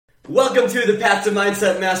Welcome to the Path to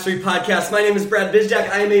Mindset Mastery podcast. My name is Brad Bizjack.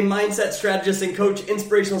 I am a mindset strategist and coach,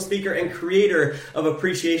 inspirational speaker, and creator of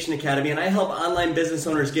Appreciation Academy. And I help online business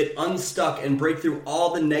owners get unstuck and break through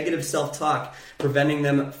all the negative self-talk, preventing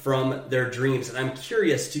them from their dreams. And I'm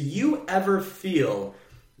curious, do you ever feel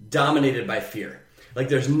dominated by fear? Like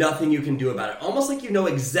there's nothing you can do about it. Almost like you know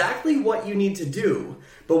exactly what you need to do.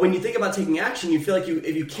 But when you think about taking action, you feel like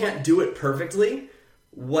if you can't do it perfectly,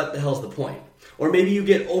 what the hell's the point? Or maybe you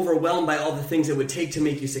get overwhelmed by all the things it would take to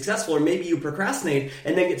make you successful, or maybe you procrastinate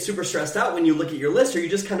and then get super stressed out when you look at your list, or you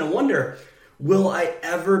just kind of wonder, will I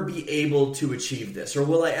ever be able to achieve this? Or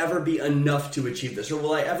will I ever be enough to achieve this? Or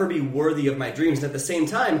will I ever be worthy of my dreams? And at the same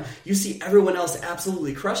time, you see everyone else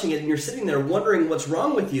absolutely crushing it, and you're sitting there wondering what's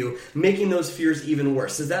wrong with you, making those fears even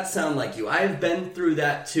worse. Does that sound like you? I've been through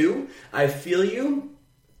that too. I feel you.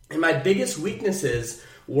 And my biggest weaknesses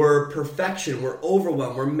were perfection, were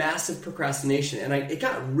overwhelm, were massive procrastination. And it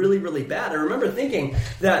got really, really bad. I remember thinking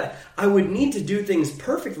that I would need to do things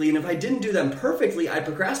perfectly, and if I didn't do them perfectly, I'd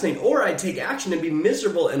procrastinate, or I'd take action and be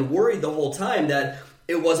miserable and worried the whole time that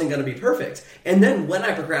it wasn't going to be perfect. And then when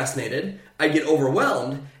I procrastinated, I'd get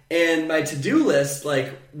overwhelmed, and my to-do list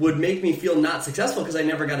would make me feel not successful because I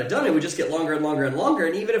never got it done. It would just get longer and longer and longer.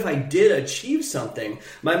 And even if I did achieve something,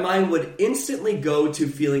 my mind would instantly go to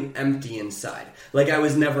feeling empty inside, like I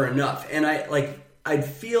was never enough. And I'd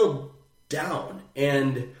feel down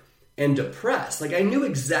and depressed. Like I knew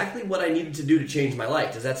exactly what I needed to do to change my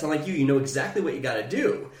life. Does that sound like you? You know exactly what you got to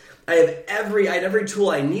do. I had every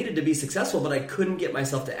tool I needed to be successful, but I couldn't get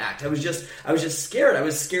myself to act. I was just scared. I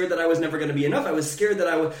was scared that I was never going to be enough. I was scared that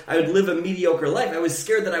I would live a mediocre life. I was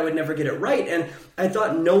scared that I would never get it right. And I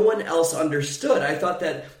thought no one else understood. I thought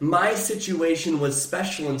that my situation was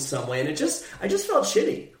special in some way. And I just felt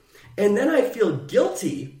shitty. And then I feel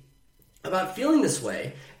guilty about feeling this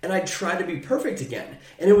way, and I try to be perfect again.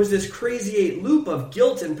 And it was this crazy loop of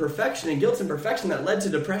guilt and perfection that led to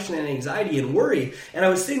depression and anxiety and worry. And I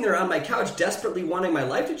was sitting there on my couch desperately wanting my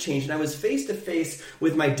life to change, and I was face to face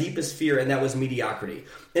with my deepest fear, and that was mediocrity.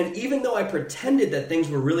 And even though I pretended that things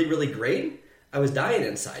were really, really great, I was dying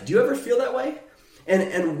inside. Do you ever feel that way?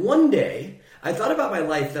 And one day, I thought about my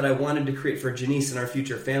life that I wanted to create for Janice and our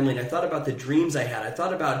future family, and I thought about the dreams I had. I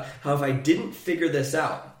thought about how if I didn't figure this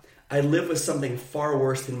out, I'd live with something far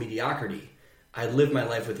worse than mediocrity. I'd live my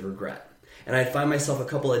life with regret. And I'd find myself a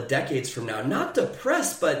couple of decades from now, not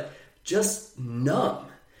depressed, but just numb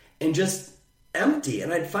and just empty.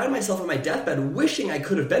 And I'd find myself on my deathbed wishing I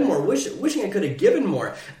could have been more, wishing I could have given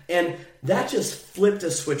more. And that just flipped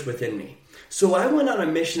a switch within me. So I went on a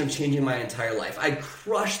mission of changing my entire life. I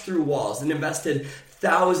crushed through walls and invested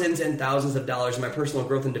thousands and thousands of dollars in my personal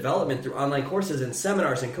growth and development through online courses and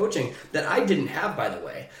seminars and coaching that I didn't have, by the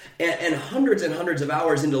way, and hundreds of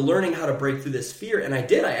hours into learning how to break through this fear. And I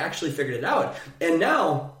did. I actually figured it out. And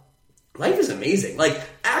now life is amazing,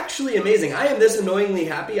 actually amazing. I am this annoyingly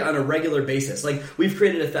happy on a regular basis. We've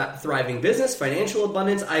created a thriving business, financial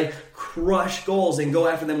abundance. I crush goals and go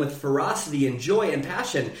after them with ferocity and joy and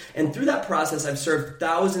passion. And through that process, I've served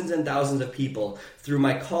thousands and thousands of people through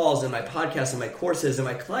my calls and my podcasts and my courses. And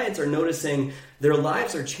my clients are noticing their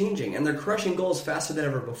lives are changing and they're crushing goals faster than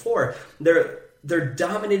ever before. They're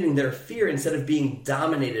dominating their fear instead of being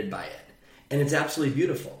dominated by it. And it's absolutely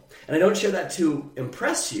beautiful. And I don't share that to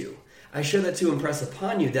impress you. I share that to impress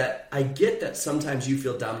upon you that I get that sometimes you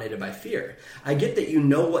feel dominated by fear. I get that you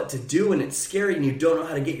know what to do and it's scary and you don't know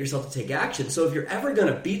how to get yourself to take action. So if you're ever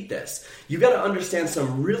going to beat this, you got to understand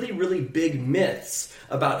some really, really big myths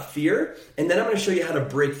about fear, and then I'm going to show you how to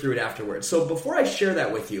break through it afterwards. So before I share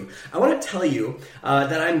that with you, I want to tell you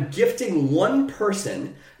that I'm gifting one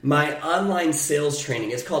person my online sales training.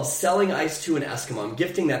 It's called Selling Ice to an Eskimo. I'm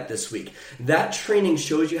gifting that this week. That training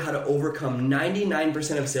shows you how to overcome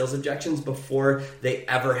 99% of sales objections before they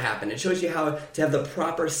ever happen. It shows you how to have the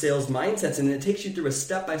proper sales mindsets, and it takes you through a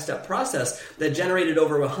step-by-step process that generated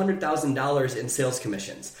over $100,000 in sales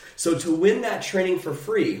commissions. So to win that training for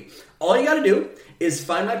free, all you got to do is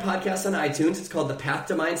find my podcast on iTunes. It's called The Path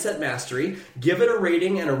to Mindset Mastery. Give it a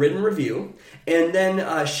rating and a written review. And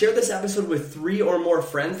then share this episode with 3 or more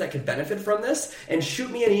friends that could benefit from this. And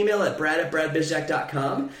shoot me an email at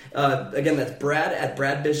brad@bradbizjack.com. Again, that's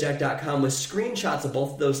brad@bradbizjack.com with screenshots of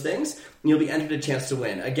both of those things. And you'll be entered a chance to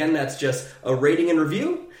win. Again, that's just a rating and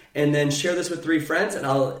review. And then share this with 3 friends, and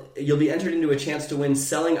you'll be entered into a chance to win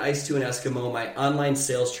Selling Ice to an Eskimo, my online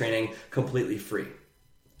sales training, completely free.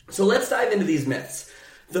 So let's dive into these myths.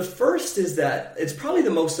 The first is that it's probably the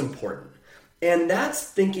most important, and that's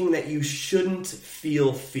thinking that you shouldn't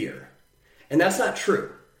feel fear. And that's not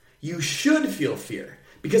true. You should feel fear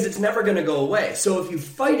because it's never going to go away. So if you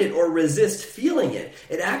fight it or resist feeling it,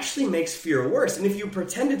 it actually makes fear worse. And if you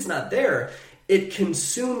pretend it's not there, it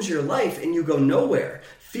consumes your life and you go nowhere.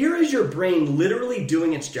 Fear is your brain literally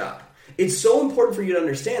doing its job. It's so important for you to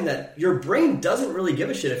understand that your brain doesn't really give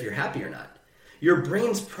a shit if you're happy or not. Your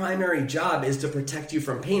brain's primary job is to protect you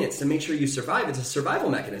from pain. It's to make sure you survive. It's a survival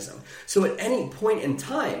mechanism. So at any point in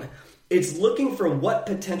time, it's looking for what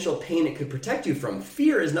potential pain it could protect you from.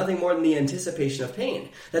 Fear is nothing more than the anticipation of pain.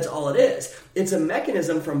 That's all it is. It's a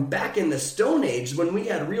mechanism from back in the Stone Age when we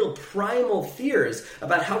had real primal fears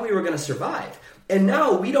about how we were going to survive. And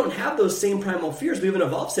now we don't have those same primal fears. We haven't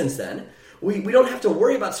evolved since then. We don't have to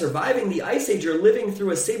worry about surviving the Ice Age or living through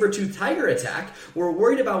a saber-toothed tiger attack. We're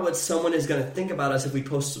worried about what someone is going to think about us if we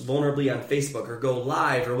post vulnerably on Facebook or go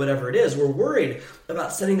live or whatever it is. We're worried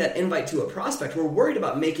about sending that invite to a prospect. We're worried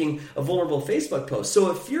about making a vulnerable Facebook post. So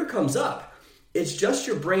if fear comes up, it's just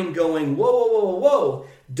your brain going, whoa, whoa, whoa, whoa,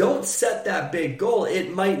 don't set that big goal.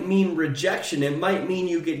 It might mean rejection. It might mean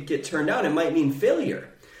you get turned down. It might mean failure.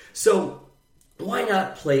 So why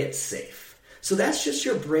not play it safe? So that's just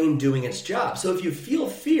your brain doing its job. So if you feel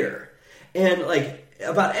fear and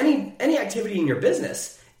about any activity in your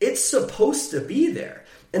business, it's supposed to be there.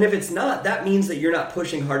 And if it's not, that means that you're not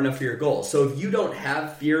pushing hard enough for your goals. So if you don't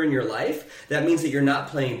have fear in your life, that means that you're not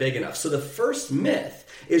playing big enough. So the first myth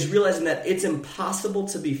is realizing that it's impossible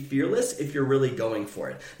to be fearless if you're really going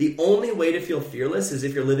for it. The only way to feel fearless is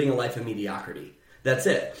if you're living a life of mediocrity. That's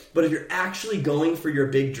it. But if you're actually going for your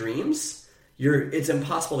big dreams, it's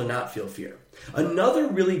impossible to not feel fear. Another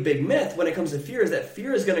really big myth when it comes to fear is that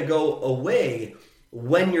fear is going to go away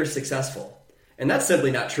when you're successful. And that's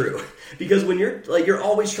simply not true. Because when you're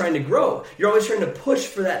always trying to grow, you're always trying to push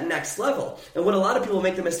for that next level. And what a lot of people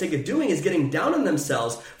make the mistake of doing is getting down on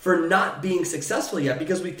themselves for not being successful yet,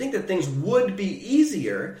 because we think that things would be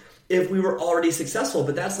easier if we were already successful.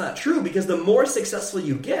 But that's not true, because the more successful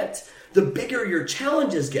you get, the bigger your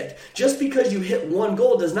challenges get. Just because you hit one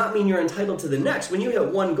goal does not mean you're entitled to the next. When you hit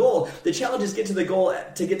one goal, the challenges to get to the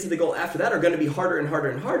goal after that are going to be harder and harder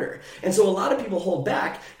and harder. And so a lot of people hold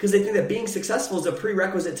back because they think that being successful is a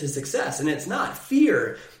prerequisite to success, and it's not.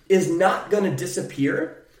 Fear is not going to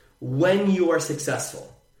disappear when you are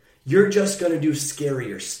successful. You're just going to do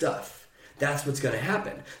scarier stuff. That's what's going to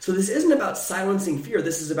happen. So this isn't about silencing fear.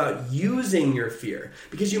 This is about using your fear.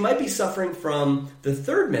 Because you might be suffering from the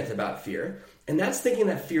third myth about fear, and that's thinking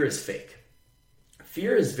that fear is fake.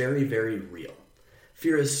 Fear is very, very real.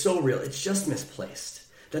 Fear is so real. It's just misplaced.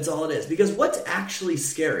 That's all it is. Because what's actually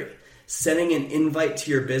scary? Sending an invite to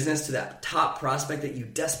your business to that top prospect that you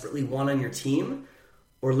desperately want on your team,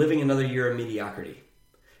 or living another year of mediocrity?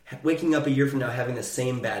 Waking up a year from now having the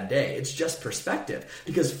same bad day. It's just perspective,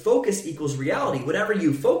 because focus equals reality. Whatever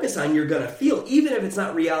you focus on, you're going to feel, even if it's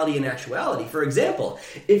not reality in actuality. For example,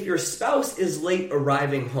 if your spouse is late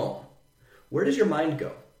arriving home, where does your mind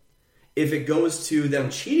go? If it goes to them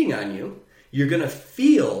cheating on you, you're going to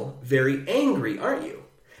feel very angry, aren't you?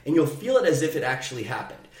 And you'll feel it as if it actually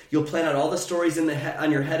happened. You'll plan out all the stories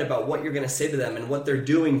on your head about what you're going to say to them and what they're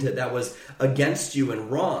doing that was against you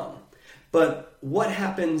and wrong. But what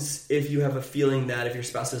happens if you have a feeling that if your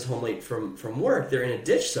spouse is home late from work, they're in a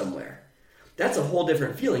ditch somewhere? That's a whole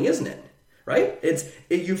different feeling, isn't it? Right?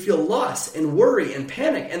 You feel loss and worry and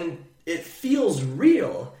panic, and it feels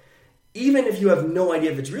real, even if you have no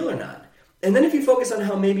idea if it's real or not. And then if you focus on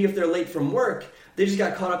how maybe if they're late from work, they just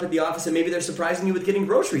got caught up at the office and maybe they're surprising you with getting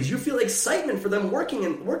groceries. You feel excitement for them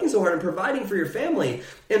working so hard and providing for your family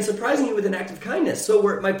and surprising you with an act of kindness.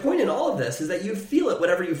 So my point in all of this is that you feel it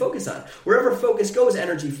whatever you focus on. Wherever focus goes,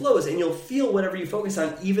 energy flows, and you'll feel whatever you focus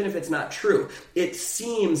on, even if it's not true. It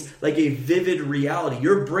seems like a vivid reality.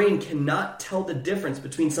 Your brain cannot tell the difference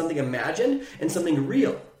between something imagined and something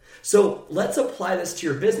real. So let's apply this to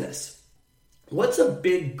your business. What's a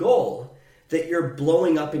big goal that you're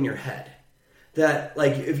blowing up in your head? That,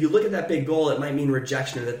 if you look at that big goal, it might mean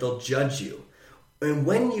rejection or that they'll judge you. And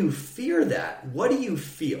when you fear that, what do you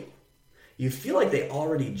feel? You feel like they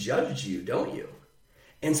already judged you, don't you?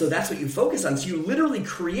 And so that's what you focus on. So you literally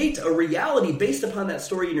create a reality based upon that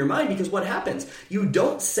story in your mind, because what happens? You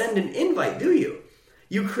don't send an invite, do you?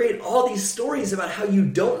 You create all these stories about how you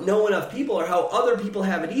don't know enough people, or how other people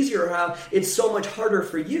have it easier, or how it's so much harder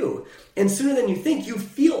for you. And sooner than you think, you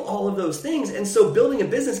feel all of those things. And so building a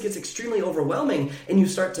business gets extremely overwhelming, and you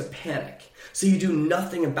start to panic. So you do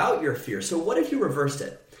nothing about your fear. So what if you reversed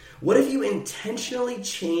it? What if you intentionally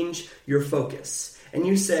change your focus and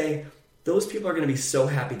you say, those people are going to be so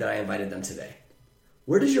happy that I invited them today?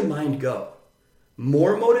 Where does your mind go?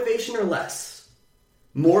 More motivation or less?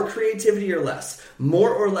 More creativity or less?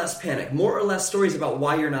 More or less panic? More or less stories about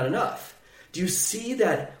why you're not enough? Do you see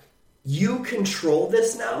that you control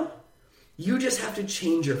this now? You just have to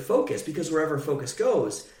change your focus, because wherever focus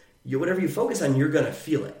goes, whatever you focus on, you're going to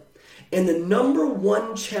feel it. And the number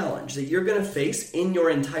one challenge that you're going to face in your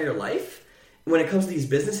entire life when it comes to these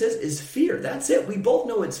businesses is fear. That's it. We both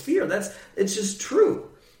know it's fear. It's just true.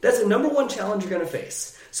 That's the number one challenge you're going to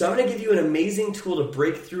face. So I'm going to give you an amazing tool to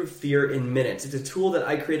break through fear in minutes. It's a tool that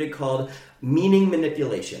I created called meaning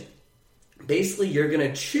manipulation. Basically, you're going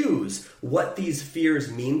to choose what these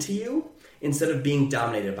fears mean to you instead of being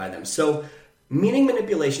dominated by them. So meaning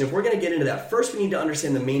manipulation, if we're going to get into that, first we need to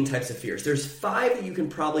understand the main types of fears. There's 5 that you can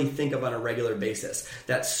probably think of on a regular basis.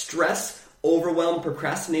 That's stress, overwhelm,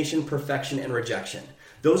 procrastination, perfection, and rejection.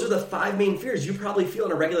 Those are the 5 main fears you probably feel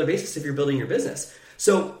on a regular basis if you're building your business.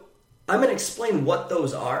 So I'm going to explain what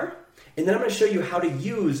those are, and then I'm going to show you how to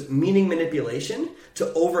use meaning manipulation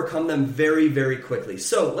to overcome them very, very quickly.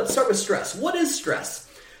 So let's start with stress. What is stress?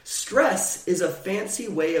 Stress is a fancy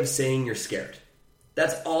way of saying you're scared.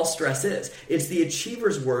 That's all stress is. It's the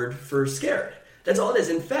achiever's word for scared. That's all it is.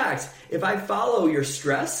 In fact, if I follow your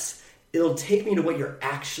stress, it'll take me to what you're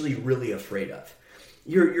actually really afraid of.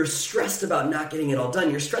 You're stressed about not getting it all done.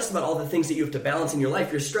 You're stressed about all the things that you have to balance in your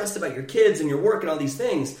life. You're stressed about your kids and your work and all these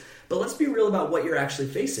things. But let's be real about what you're actually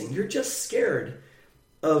facing. You're just scared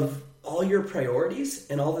of all your priorities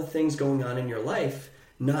and all the things going on in your life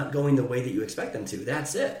not going the way that you expect them to.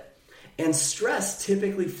 That's it. And stress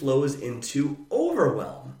typically flows into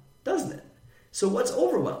overwhelm, doesn't it? So what's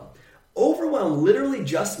overwhelm? Overwhelm literally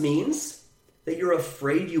just means that you're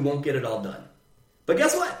afraid you won't get it all done. But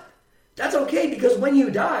guess what? That's okay, because when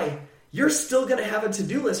you die, you're still going to have a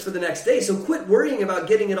to-do list for the next day. So quit worrying about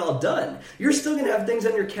getting it all done. You're still going to have things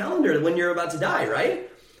on your calendar when you're about to die,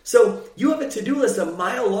 right? So you have a to-do list a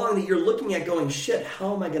mile long that you're looking at going, shit,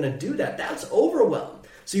 how am I going to do that? That's overwhelm.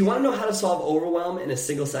 So you want to know how to solve overwhelm in a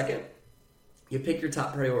single second? You pick your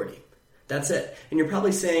top priority. That's it. And you're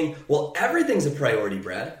probably saying, well, everything's a priority,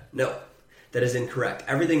 Brad. No, that is incorrect.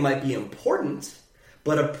 Everything might be important,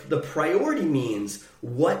 but the priority means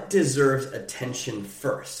what deserves attention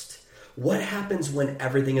first. What happens when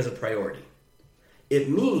everything is a priority? It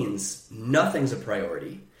means nothing's a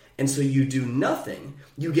priority. And so you do nothing,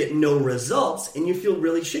 you get no results, and you feel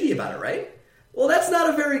really shitty about it, right? Well, that's not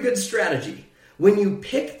a very good strategy. When you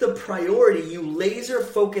pick the priority, you laser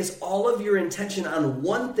focus all of your intention on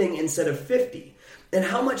one thing instead of 50. And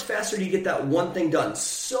how much faster do you get that one thing done?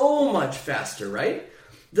 So much faster, right?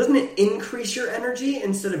 Doesn't it increase your energy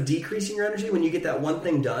instead of decreasing your energy when you get that one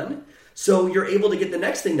thing done? So you're able to get the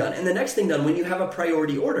next thing done and the next thing done when you have a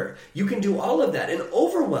priority order. You can do all of that. And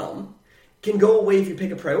overwhelm can go away if you pick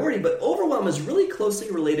a priority, but overwhelm is really closely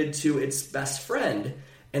related to its best friend,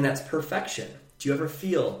 and that's perfection. Do you ever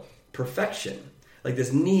feel perfection? Like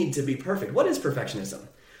this need to be perfect. What is perfectionism?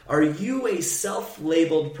 Are you a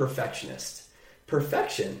self-labeled perfectionist?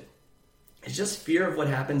 Perfection is just fear of what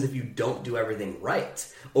happens if you don't do everything right.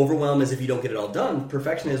 Overwhelm is if you don't get it all done.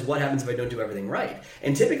 Perfection is what happens if I don't do everything right.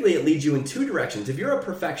 And typically it leads you in 2 directions. If you're a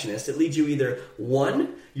perfectionist, it leads you either,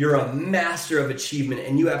 1, you're a master of achievement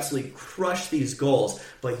and you absolutely crush these goals,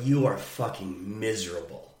 but you are fucking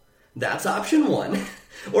miserable. That's option 1.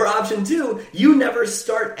 Or option 2, you never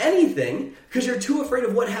start anything because you're too afraid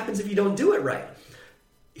of what happens if you don't do it right.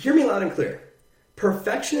 Hear me loud and clear.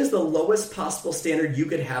 Perfection is the lowest possible standard you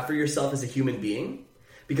could have for yourself as a human being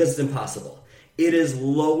because it's impossible. It is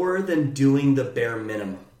lower than doing the bare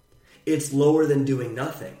minimum. It's lower than doing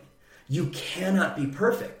nothing. You cannot be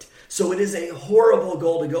perfect. So it is a horrible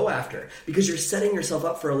goal to go after because you're setting yourself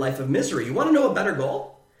up for a life of misery. You want to know a better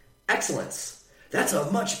goal? Excellence. That's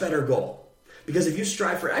a much better goal. Because if you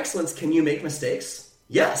strive for excellence, can you make mistakes?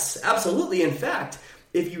 Yes, absolutely. In fact,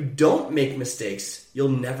 if you don't make mistakes, you'll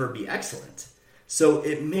never be excellent. So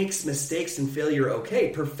it makes mistakes and failure okay.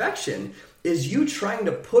 Perfection is you trying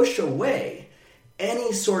to push away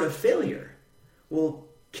any sort of failure. Well,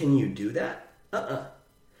 can you do that?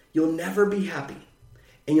 You'll never be happy.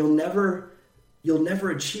 And you'll never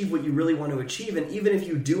achieve what you really want to achieve. And even if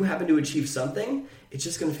you do happen to achieve something, it's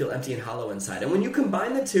just going to feel empty and hollow inside. And when you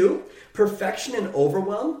combine the 2, perfection and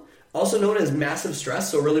overwhelm, also known as massive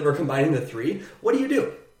stress, so really we're combining the 3, what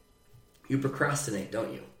do? You procrastinate,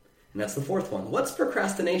 don't you? And that's the 4th one. What's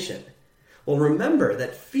procrastination? Well, remember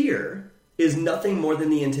that fear is nothing more than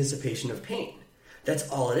the anticipation of pain. That's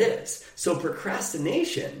all it is. So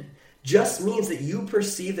procrastination just means that you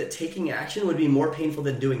perceive that taking action would be more painful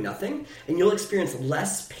than doing nothing, and you'll experience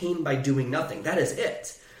less pain by doing nothing. That is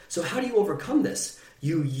it. So how do you overcome this?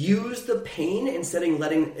 You use the pain instead of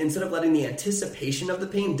letting the anticipation of the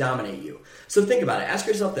pain dominate you. So think about it. Ask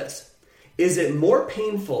yourself this. Is it more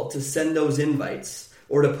painful to send those invites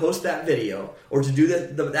or to post that video or to do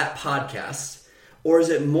that podcast? Or is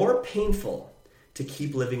it more painful to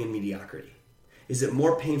keep living in mediocrity? Is it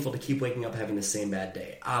more painful to keep waking up having the same bad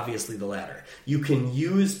day? Obviously the latter. You can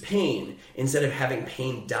use pain instead of having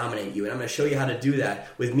pain dominate you. And I'm going to show you how to do that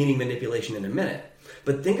with meaning manipulation in a minute.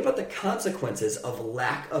 But think about the consequences of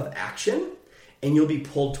lack of action, and you'll be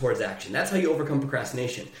pulled towards action. That's how you overcome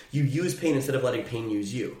procrastination. You use pain instead of letting pain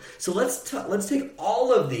use you. So let's take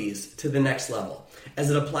all of these to the next level as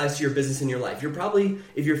it applies to your business and your life.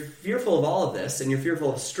 If you're fearful of all of this, and you're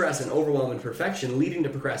fearful of stress and overwhelm and perfection leading to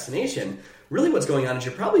procrastination, really what's going on is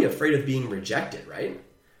you're probably afraid of being rejected, right?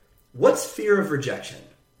 What's fear of rejection?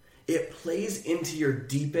 It plays into your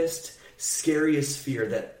deepest, scariest fear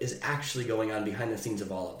that is actually going on behind the scenes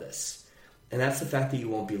of all of this. And that's the fact that you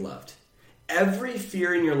won't be loved. Every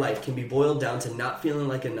fear in your life can be boiled down to not feeling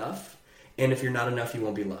like enough, and if you're not enough, you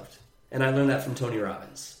won't be loved. And I learned that from Tony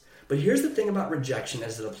Robbins. But here's the thing about rejection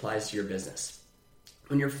as it applies to your business.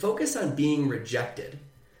 When you're focused on being rejected,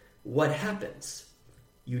 what happens?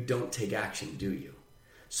 You don't take action, do you?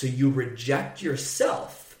 So you reject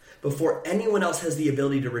yourself before anyone else has the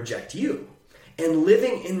ability to reject you. And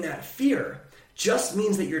living in that fear just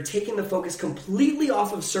means that you're taking the focus completely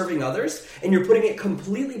off of serving others and you're putting it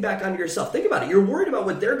completely back onto yourself. Think about it. You're worried about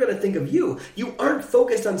what they're going to think of you. You aren't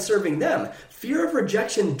focused on serving them. Fear of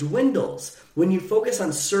rejection dwindles when you focus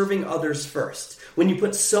on serving others first. When you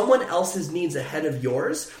put someone else's needs ahead of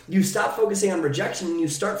yours, you stop focusing on rejection and you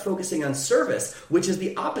start focusing on service, which is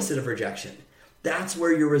the opposite of rejection. That's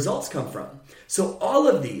where your results come from. So all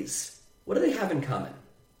of these, what do they have in common?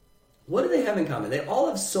 What do they have in common? They all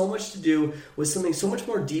have so much to do with something so much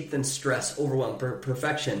more deep than stress, overwhelm,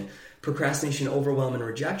 perfection, procrastination, overwhelm, and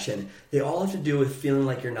rejection. They all have to do with feeling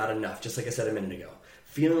like you're not enough, just like I said a minute ago.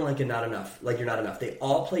 Feeling like you're not enough. They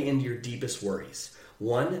all play into your deepest worries.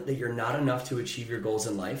 One, that you're not enough to achieve your goals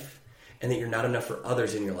in life, and that you're not enough for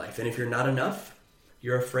others in your life. And if you're not enough,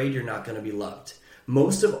 you're afraid you're not going to be loved.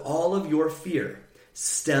 Most of all of your fear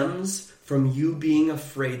stems from you being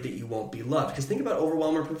afraid that you won't be loved. Because think about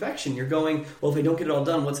overwhelm or perfection. You're going, well, if I don't get it all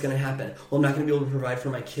done, what's going to happen? Well, I'm not going to be able to provide for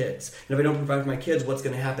my kids. And if I don't provide for my kids, what's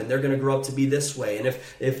going to happen? They're going to grow up to be this way. And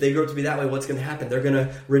if they grow up to be that way, what's going to happen? They're going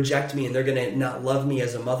to reject me and they're going to not love me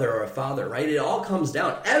as a mother or a father, right? It all comes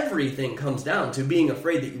down. Everything comes down to being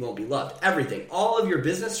afraid that you won't be loved. Everything. All of your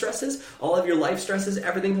business stresses, all of your life stresses,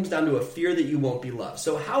 everything comes down to a fear that you won't be loved.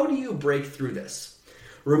 So how do you break through this?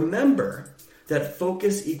 Remember that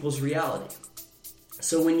focus equals reality.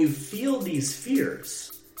 So when you feel these fears,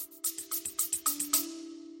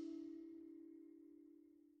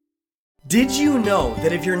 did you know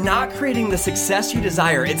that if you're not creating the success you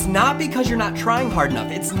desire, it's not because you're not trying hard enough.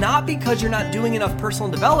 It's not because you're not doing enough personal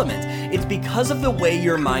development. It's because of the way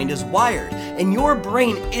your mind is wired. And your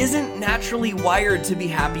brain isn't naturally wired to be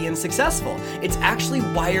happy and successful. It's actually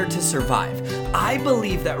wired to survive. I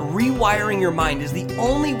believe that rewiring your mind is the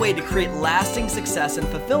only way to create lasting success and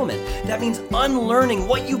fulfillment. That means unlearning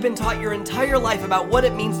what you've been taught your entire life about what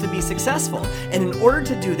it means to be successful. And in order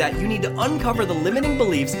to do that, you need to uncover the limiting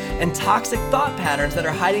beliefs and toxic thought patterns that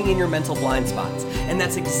are hiding in your mental blind spots. And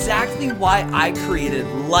that's exactly why I created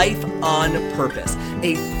Life on Purpose,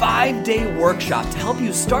 a 5-day workshop to help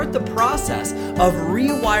you start the process of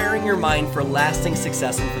rewiring your mind for lasting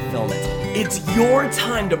success and fulfillment. It's your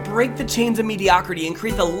time to break the chains of mediocrity and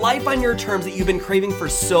create the life on your terms that you've been craving for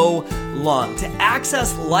so long. To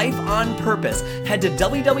access Life on Purpose, head to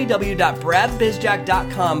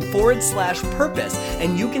www.bradbizjack.com/purpose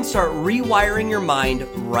and you can start rewiring your mind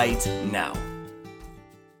right now.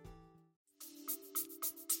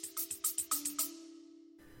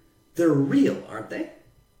 They're real, aren't they?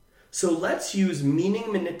 So let's use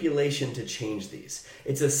meaning manipulation to change these.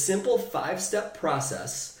 It's a simple 5-step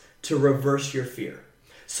process to reverse your fear.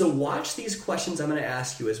 So watch these questions I'm going to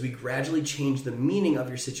ask you as we gradually change the meaning of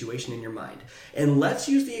your situation in your mind. And let's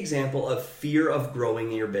use the example of fear of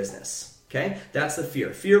growing in your business. Okay? That's the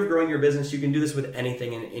fear. Fear of growing your business. You can do this with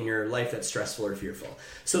anything in your life that's stressful or fearful.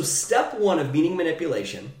 So step 1 of meaning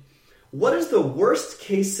manipulation, what is the worst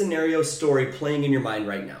case scenario story playing in your mind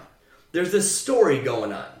right now? There's this story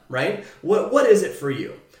going on, right? What is it for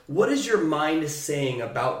you? What is your mind saying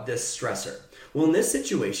about this stressor? Well, in this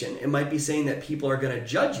situation, it might be saying that people are going to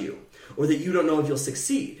judge you, or that you don't know if you'll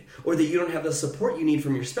succeed, or that you don't have the support you need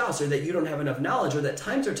from your spouse, or that you don't have enough knowledge, or that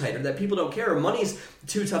times are tight, or that people don't care, or money's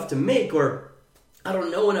too tough to make, or I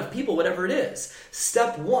don't know enough people, whatever it is.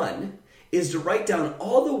 Step 1 is to write down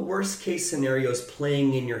all the worst case scenarios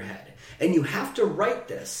playing in your head. And you have to write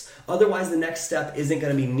this, otherwise the next step isn't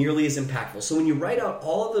going to be nearly as impactful. So when you write out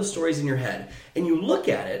all of those stories in your head and you look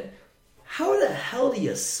at it, how the hell do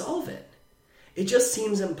you solve it? It just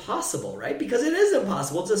seems impossible, right? Because it is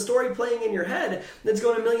impossible. It's a story playing in your head that's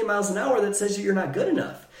going a million miles an hour that says you're not good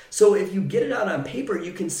enough. So if you get it out on paper,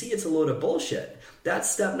 you can see it's a load of bullshit. That's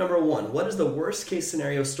step number one. What is the worst case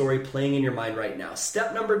scenario story playing in your mind right now?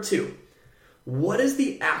 Step number two. What is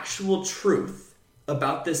the actual truth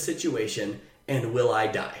about this situation, and will I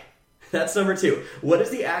die? That's number two. What is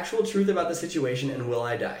the actual truth about the situation, and will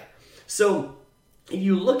I die? So if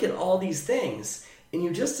you look at all these things and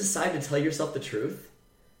you just decide to tell yourself the truth,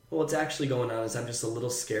 well, what's actually going on is I'm just a little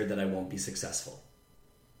scared that I won't be successful.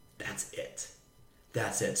 That's it.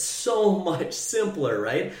 That's it. So much simpler,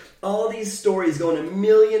 right? All these stories going a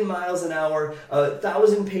million miles an hour,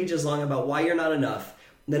 1,000 pages long about why you're not enough.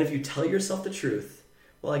 And then if you tell yourself the truth,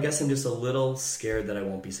 well, I guess I'm just a little scared that I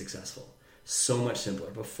won't be successful. So much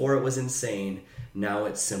simpler. Before it was insane, now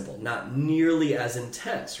it's simple. Not nearly as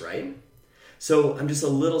intense, right? So I'm just a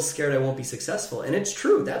little scared I won't be successful. And it's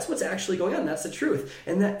true. That's what's actually going on. That's the truth.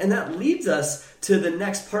 And that leads us to the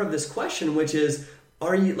next part of this question, which is,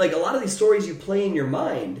 are you, like, a lot of these stories you play in your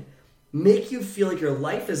mind make you feel like your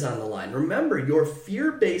life is on the line. Remember, your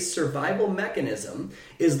fear-based survival mechanism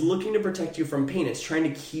is looking to protect you from pain. It's trying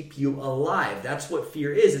to keep you alive. That's what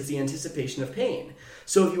fear is. It's the anticipation of pain.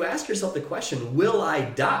 So if you ask yourself the question, will I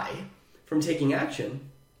die from taking action?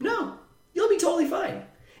 No, you'll be totally fine.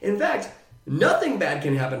 In fact, nothing bad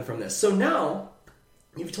can happen from this. So now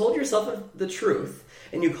you've told yourself the truth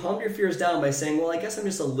and you calmed your fears down by saying, well, I guess I'm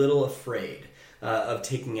just a little afraid of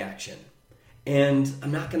taking action. And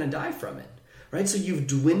I'm not going to die from it, right? So you've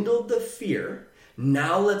dwindled the fear.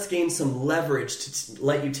 Now let's gain some leverage to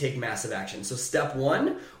let you take massive action. So step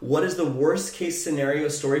one, what is the worst case scenario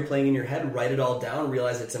story playing in your head? Write it all down,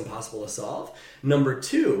 realize it's impossible to solve.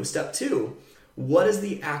 Step two, what is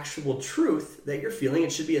the actual truth that you're feeling?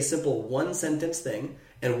 It should be a simple one sentence thing.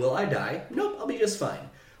 And will I die? Nope, I'll be just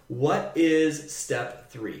fine. What is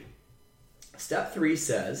step three? Step three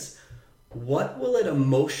says, what will it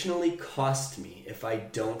emotionally cost me if I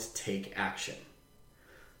don't take action?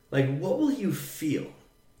 Like, what will you feel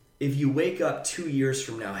if you wake up 2 years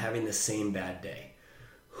from now having the same bad day?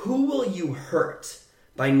 Who will you hurt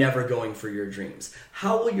by never going for your dreams?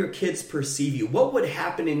 How will your kids perceive you? What would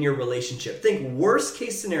happen in your relationship? Think worst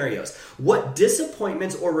case scenarios. What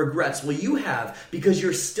disappointments or regrets will you have because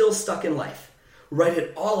you're still stuck in life? Write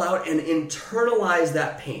it all out and internalize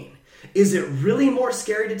that pain. Is it really more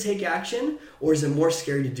scary to take action, or is it more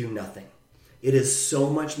scary to do nothing? It is so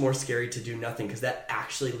much more scary to do nothing, because that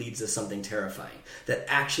actually leads to something terrifying. That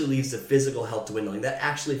actually leads to physical health dwindling. That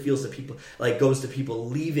actually feels to people, like, goes to people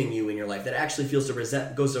leaving you in your life. That actually goes to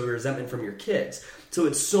resentment from your kids. So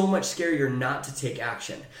it's so much scarier not to take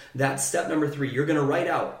action. That's step number three. You're going to write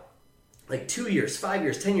out, like, 2 years, 5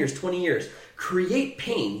 years, 10 years, 20 years. Create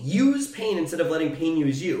pain. Use pain instead of letting pain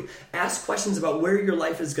use you. Ask questions about where your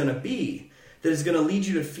life is going to be that is going to lead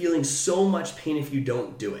you to feeling so much pain if you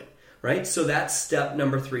don't do it, right? So that's step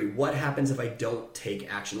number three. What happens if I don't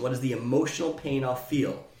take action? What is the emotional pain I'll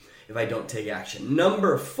feel if I don't take action?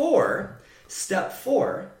 Number four, step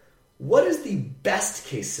four, what is the best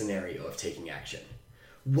case scenario of taking action?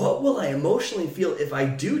 What will I emotionally feel if I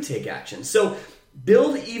do take action? So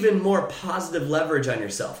build even more positive leverage on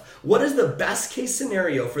yourself. What is the best case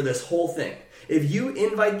scenario for this whole thing? If you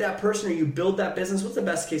invite that person or you build that business, what's the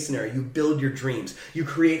best case scenario? You build your dreams. You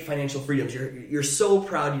create financial freedoms. You're so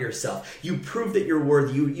proud of yourself. You prove that you're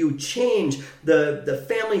worthy. You change the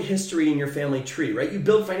family history in your family tree, right? You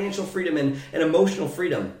build financial freedom and emotional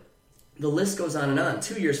freedom. The list goes on and on.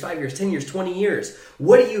 2 years, 5 years, 10 years, 20 years.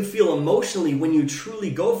 What do you feel emotionally when you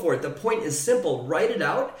truly go for it? The point is simple. Write it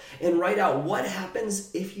out and write out what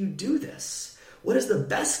happens if you do this. What is the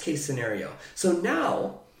best case scenario? So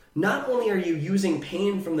now, not only are you using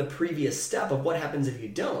pain from the previous step of what happens if you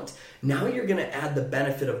don't, now you're going to add the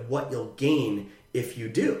benefit of what you'll gain if you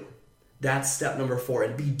do. That's step number four.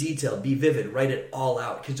 And be detailed, be vivid, write it all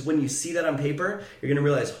out. Because when you see that on paper, you're going to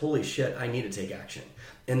realize, holy shit, I need to take action.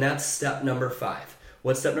 And that's step number five.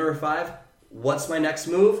 What's step number five? What's my next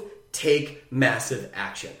move? Take massive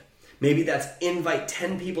action. Maybe that's invite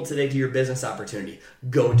 10 people today to your business opportunity.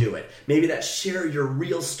 Go do it. Maybe that's share your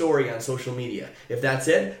real story on social media. If that's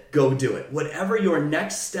it, go do it. Whatever your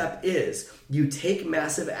next step is, you take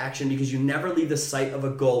massive action because you never leave the sight of a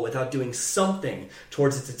goal without doing something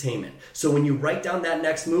towards its attainment. So when you write down that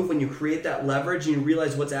next move, when you create that leverage and you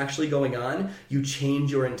realize what's actually going on, you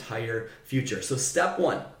change your entire future. So step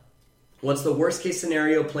one, what's the worst case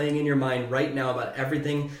scenario playing in your mind right now about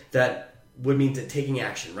everything that would mean taking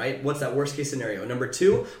action, right? What's that worst case scenario? Number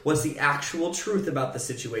 2, what's the actual truth about the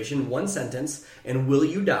situation? 1 sentence, and will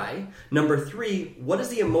you die? Number 3, what is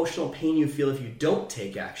the emotional pain you feel if you don't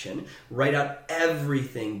take action? Write out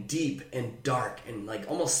everything deep and dark and like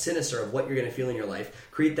almost sinister of what you're going to feel in your life.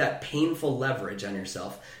 Create that painful leverage on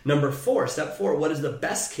yourself. Number 4, step 4, what is the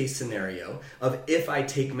best case scenario of if I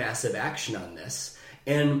take massive action on this?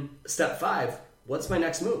 And step 5, what's my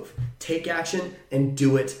next move? Take action and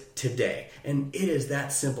do it today. And it is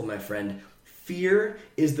that simple, my friend. Fear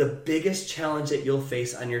is the biggest challenge that you'll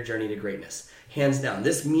face on your journey to greatness. Hands down.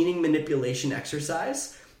 This meaning manipulation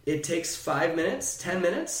exercise, it takes 5 minutes, 10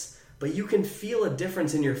 minutes, but you can feel a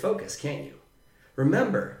difference in your focus, can't you?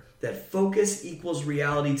 Remember that focus equals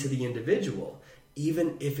reality to the individual,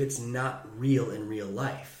 even if it's not real in real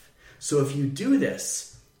life. So if you do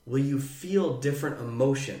this, will you feel different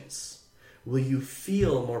emotions? Will you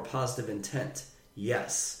feel more positive intent?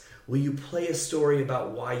 Yes. Will you play a story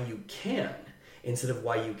about why you can instead of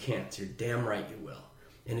why you can't? You're damn right you will.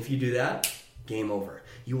 And if you do that, game over.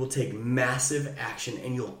 You will take massive action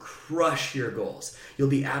and you'll crush your goals. You'll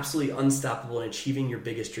be absolutely unstoppable in achieving your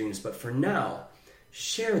biggest dreams. But for now,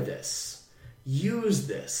 share this. Use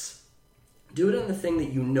this. Do it on the thing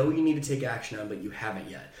that you know you need to take action on, but you haven't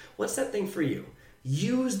yet. What's that thing for you?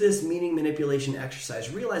 Use this meaning manipulation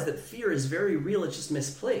exercise. Realize that fear is very real, it's just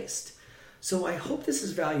misplaced. So I hope this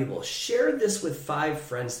is valuable. Share this with 5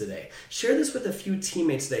 friends today. Share this with a few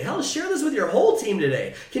teammates today. Hell, share this with your whole team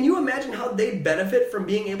today. Can you imagine how they benefit from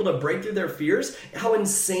being able to break through their fears? How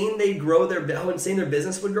insane how insane their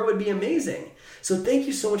business would grow? It'd be amazing. So thank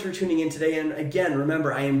you so much for tuning in today. And again,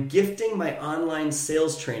 remember, I am gifting my online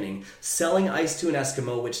sales training, Selling Ice to an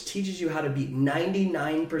Eskimo, which teaches you how to beat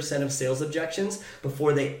 99% of sales objections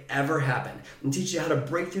before they ever happen. And teaches you how to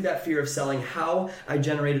break through that fear of selling, how I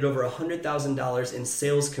generated over $100,000 in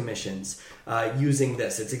sales commissions using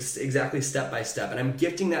this. It's exactly step by step. And I'm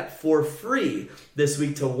gifting that for free this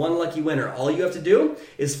week to 1 lucky winner. All you have to do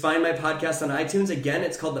is find my podcast on iTunes. Again,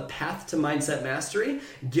 it's called The Path to Mindset Mastery.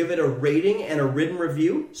 Give it a rating and a written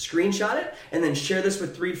review, screenshot it, and then share this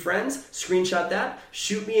with 3 friends. Screenshot that.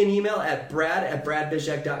 Shoot me an email at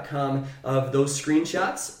brad@bradbizjack.com of those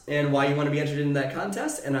screenshots and why you want to be entered in that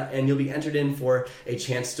contest, and you'll be entered in for a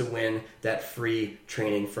chance to win that free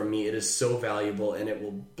training from me. It is so valuable, and it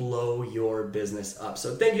will blow your business up.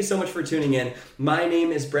 So thank you so much for tuning in. My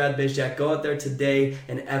name is Brad Bizjack. Go out there today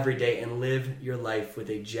and every day and live your life with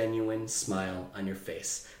a genuine smile on your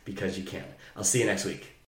face, because you can. I'll see you next week.